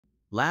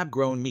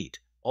Lab-grown meat,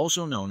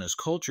 also known as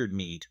cultured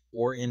meat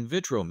or in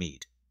vitro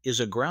meat, is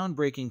a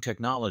groundbreaking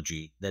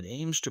technology that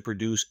aims to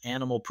produce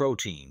animal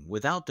protein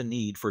without the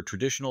need for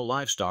traditional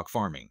livestock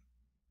farming.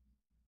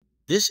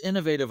 This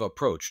innovative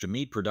approach to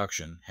meat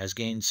production has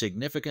gained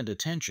significant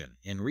attention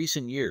in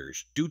recent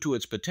years due to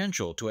its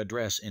potential to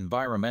address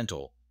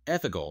environmental,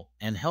 ethical,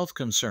 and health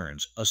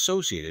concerns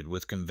associated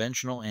with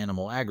conventional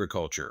animal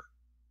agriculture.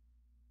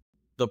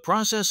 The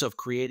process of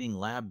creating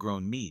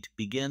lab-grown meat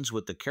begins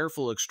with the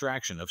careful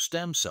extraction of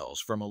stem cells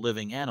from a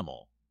living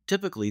animal,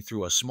 typically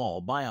through a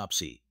small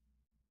biopsy.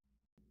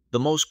 The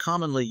most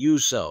commonly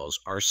used cells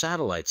are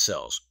satellite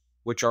cells,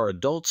 which are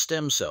adult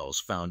stem cells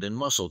found in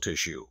muscle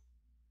tissue.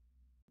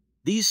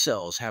 These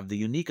cells have the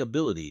unique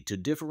ability to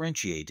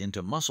differentiate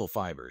into muscle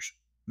fibers,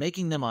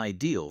 making them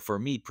ideal for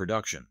meat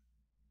production.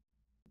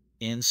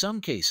 In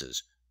some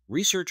cases,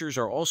 researchers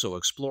are also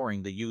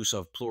exploring the use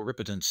of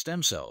pluripotent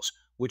stem cells,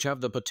 which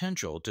have the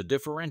potential to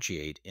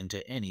differentiate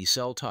into any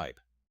cell type.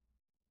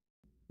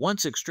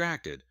 Once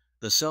extracted,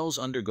 the cells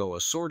undergo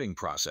a sorting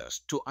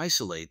process to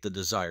isolate the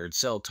desired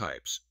cell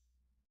types.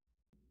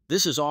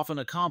 This is often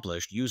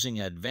accomplished using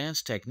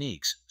advanced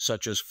techniques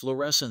such as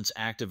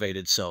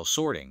fluorescence-activated cell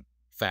sorting,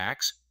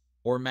 FACS,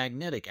 or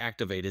magnetic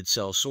activated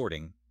cell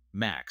sorting,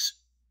 MACS.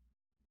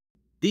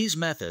 These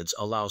methods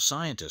allow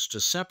scientists to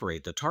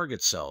separate the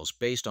target cells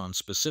based on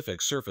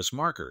specific surface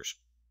markers,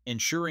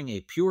 ensuring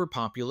a pure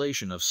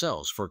population of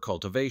cells for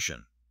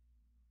cultivation.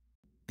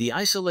 The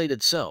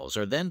isolated cells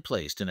are then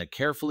placed in a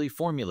carefully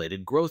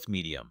formulated growth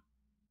medium.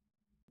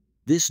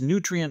 This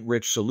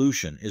nutrient-rich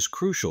solution is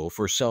crucial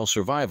for cell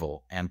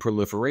survival and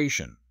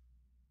proliferation.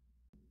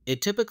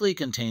 It typically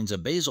contains a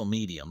basal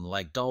medium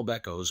like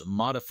Dalbeco's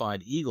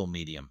modified eagle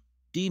medium,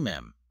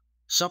 DMEM,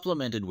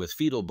 supplemented with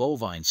fetal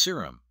bovine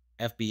serum,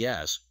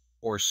 FBS,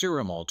 or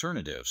serum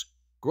alternatives,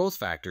 growth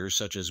factors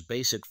such as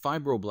basic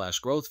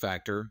fibroblast growth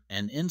factor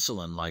and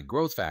insulin-like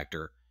growth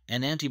factor,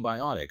 and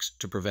antibiotics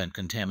to prevent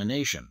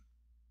contamination.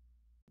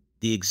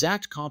 The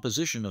exact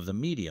composition of the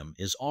medium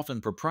is often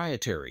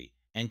proprietary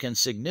and can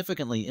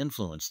significantly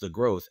influence the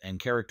growth and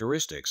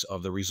characteristics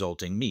of the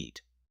resulting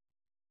meat.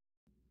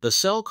 The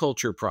cell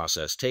culture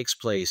process takes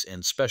place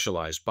in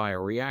specialized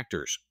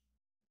bioreactors.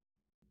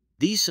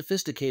 These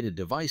sophisticated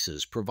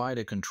devices provide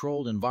a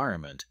controlled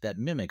environment that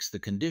mimics the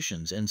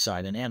conditions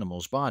inside an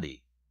animal's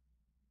body.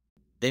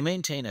 They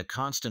maintain a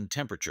constant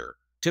temperature,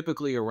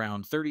 typically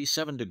around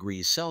 37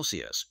 degrees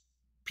Celsius,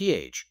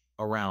 pH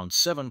around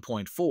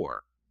 7.4,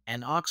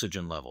 and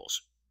oxygen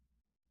levels.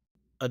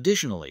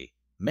 Additionally,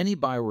 many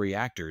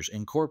bioreactors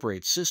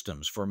incorporate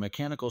systems for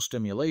mechanical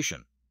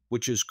stimulation,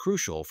 which is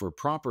crucial for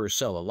proper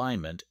cell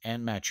alignment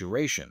and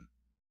maturation.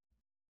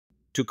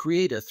 To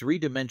create a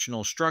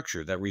three-dimensional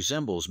structure that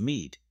resembles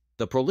meat,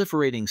 the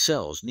proliferating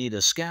cells need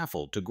a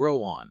scaffold to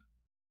grow on.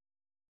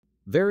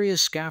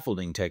 Various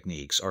scaffolding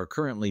techniques are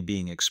currently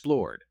being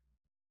explored.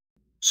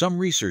 Some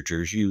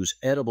researchers use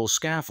edible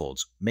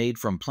scaffolds made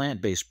from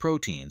plant-based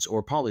proteins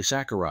or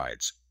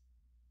polysaccharides.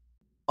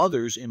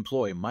 Others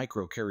employ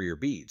microcarrier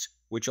beads,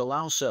 which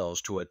allow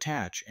cells to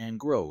attach and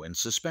grow in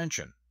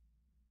suspension.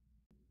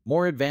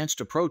 More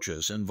advanced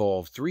approaches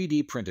involve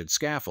 3D printed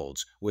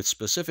scaffolds with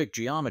specific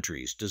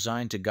geometries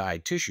designed to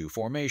guide tissue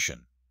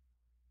formation.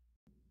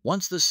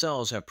 Once the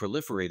cells have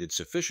proliferated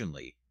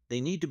sufficiently, they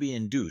need to be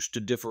induced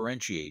to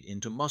differentiate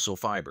into muscle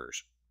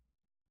fibers.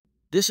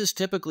 This is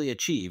typically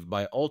achieved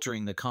by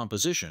altering the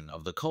composition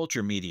of the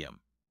culture medium.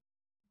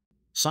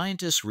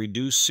 Scientists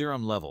reduce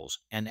serum levels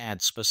and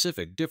add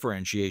specific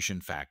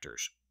differentiation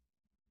factors.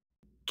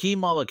 Key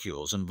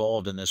molecules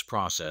involved in this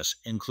process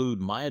include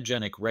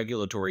myogenic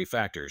regulatory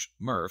factors,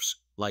 MRFs,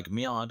 like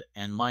MYOD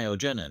and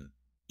myogenin,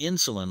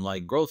 insulin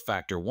like growth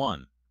factor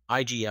 1,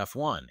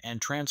 IGF-1,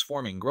 and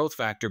transforming growth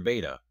factor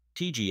beta,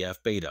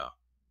 TGF-beta.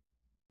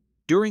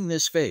 During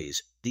this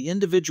phase, the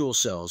individual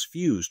cells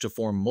fuse to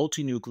form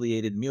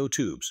multinucleated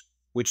myotubes,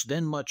 which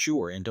then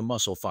mature into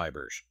muscle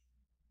fibers.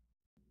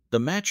 The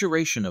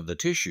maturation of the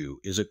tissue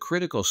is a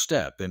critical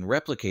step in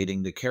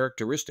replicating the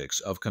characteristics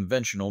of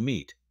conventional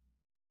meat.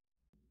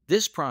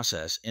 This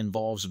process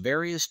involves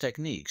various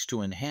techniques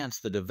to enhance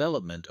the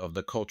development of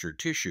the cultured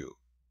tissue.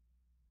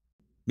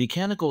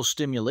 Mechanical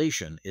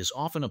stimulation is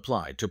often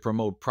applied to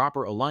promote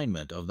proper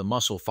alignment of the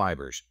muscle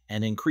fibers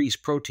and increase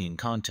protein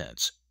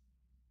contents.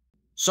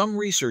 Some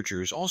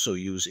researchers also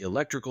use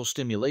electrical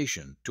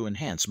stimulation to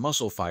enhance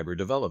muscle fiber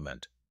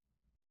development.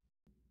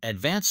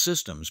 Advanced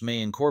systems may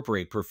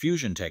incorporate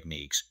perfusion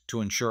techniques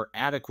to ensure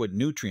adequate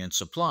nutrient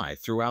supply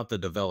throughout the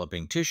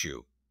developing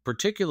tissue,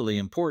 particularly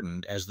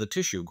important as the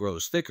tissue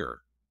grows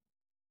thicker.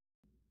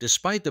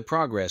 Despite the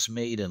progress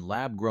made in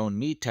lab-grown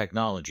meat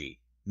technology,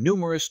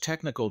 numerous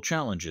technical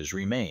challenges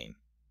remain.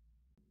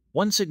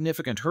 One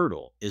significant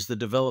hurdle is the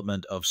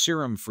development of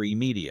serum-free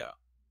media.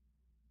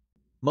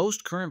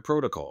 Most current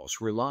protocols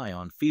rely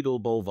on fetal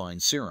bovine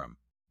serum,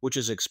 which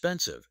is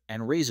expensive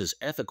and raises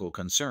ethical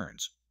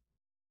concerns.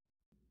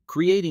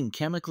 Creating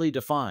chemically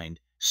defined,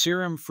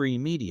 serum-free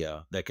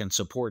media that can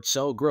support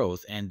cell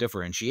growth and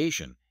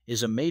differentiation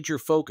is a major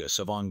focus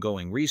of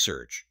ongoing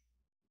research.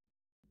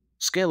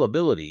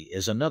 Scalability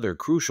is another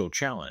crucial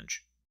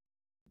challenge.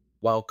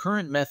 While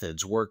current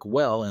methods work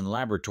well in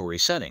laboratory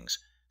settings,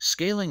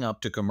 scaling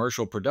up to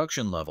commercial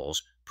production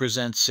levels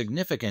presents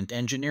significant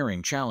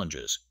engineering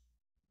challenges.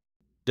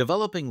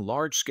 Developing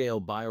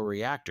large-scale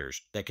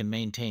bioreactors that can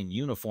maintain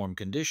uniform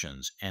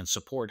conditions and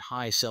support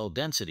high cell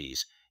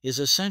densities is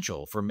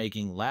essential for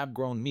making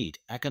lab-grown meat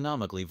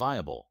economically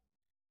viable.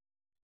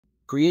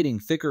 Creating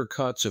thicker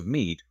cuts of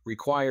meat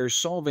requires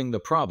solving the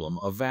problem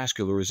of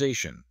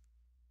vascularization.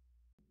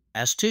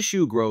 As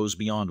tissue grows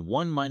beyond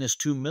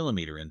 1–2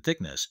 mm in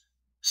thickness,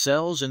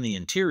 cells in the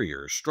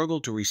interior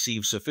struggle to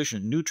receive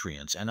sufficient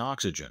nutrients and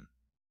oxygen.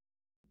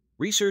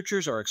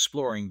 Researchers are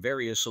exploring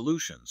various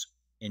solutions,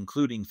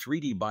 including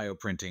 3D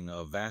bioprinting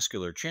of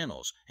vascular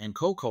channels and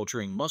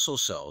co-culturing muscle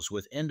cells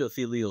with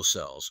endothelial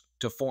cells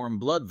to form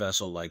blood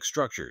vessel-like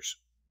structures.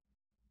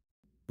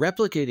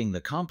 Replicating the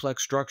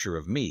complex structure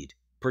of meat,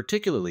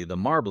 particularly the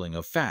marbling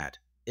of fat,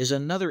 is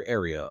another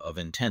area of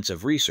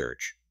intensive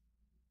research.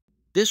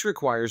 This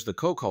requires the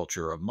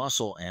co-culture of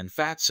muscle and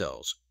fat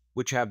cells,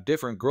 which have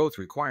different growth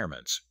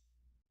requirements.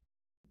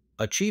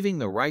 Achieving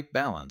the right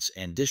balance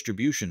and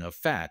distribution of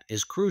fat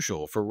is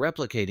crucial for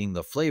replicating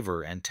the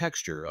flavor and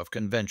texture of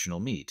conventional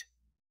meat.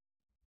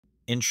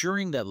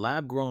 Ensuring that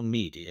lab-grown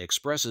meat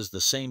expresses the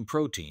same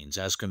proteins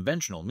as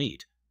conventional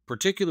meat,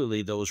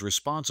 particularly those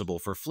responsible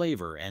for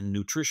flavor and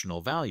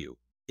nutritional value,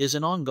 is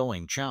an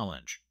ongoing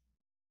challenge.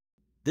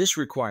 This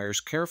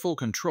requires careful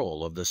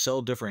control of the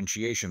cell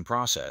differentiation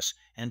process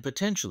and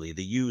potentially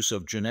the use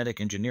of genetic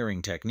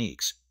engineering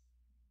techniques.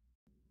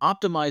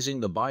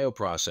 Optimizing the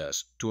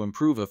bioprocess to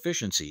improve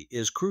efficiency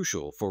is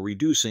crucial for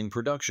reducing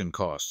production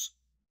costs.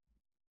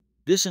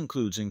 This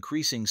includes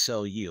increasing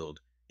cell yield,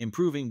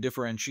 improving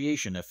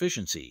differentiation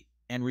efficiency,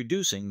 and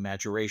reducing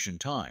maturation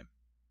time.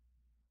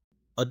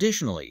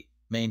 Additionally,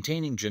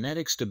 maintaining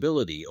genetic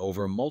stability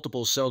over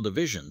multiple cell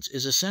divisions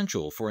is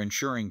essential for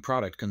ensuring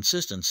product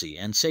consistency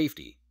and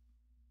safety.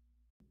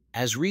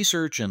 As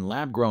research in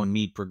lab-grown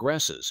meat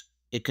progresses,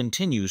 it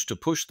continues to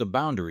push the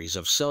boundaries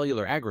of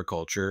cellular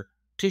agriculture,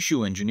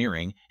 tissue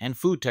engineering, and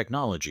food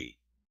technology.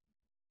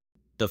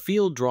 The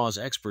field draws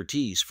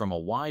expertise from a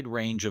wide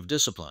range of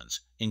disciplines,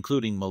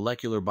 including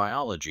molecular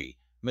biology,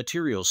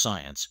 material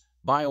science,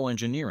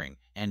 bioengineering,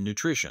 and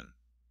nutrition.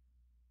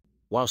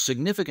 While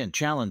significant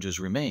challenges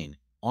remain,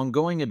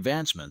 ongoing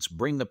advancements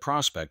bring the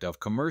prospect of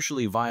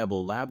commercially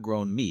viable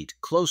lab-grown meat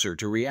closer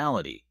to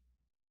reality.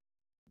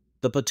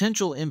 The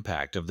potential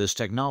impact of this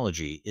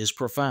technology is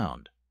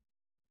profound.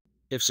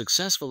 If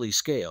successfully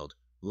scaled,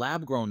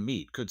 lab-grown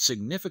meat could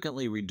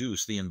significantly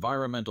reduce the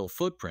environmental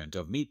footprint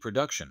of meat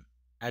production,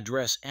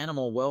 address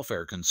animal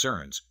welfare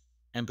concerns,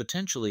 and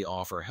potentially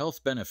offer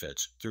health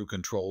benefits through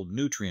controlled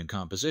nutrient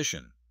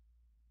composition.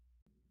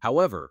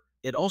 However,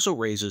 it also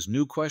raises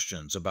new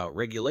questions about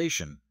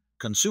regulation,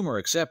 consumer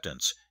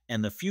acceptance,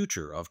 and the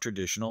future of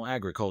traditional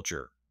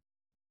agriculture.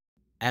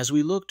 As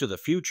we look to the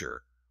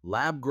future,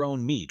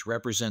 lab-grown meat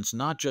represents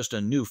not just a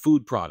new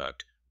food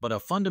product, but a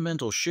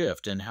fundamental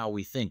shift in how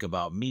we think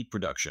about meat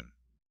production.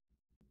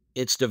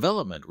 Its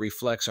development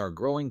reflects our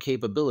growing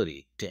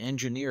capability to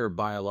engineer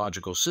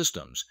biological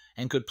systems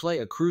and could play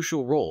a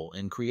crucial role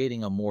in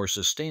creating a more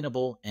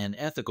sustainable and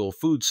ethical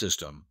food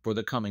system for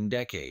the coming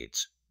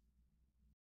decades.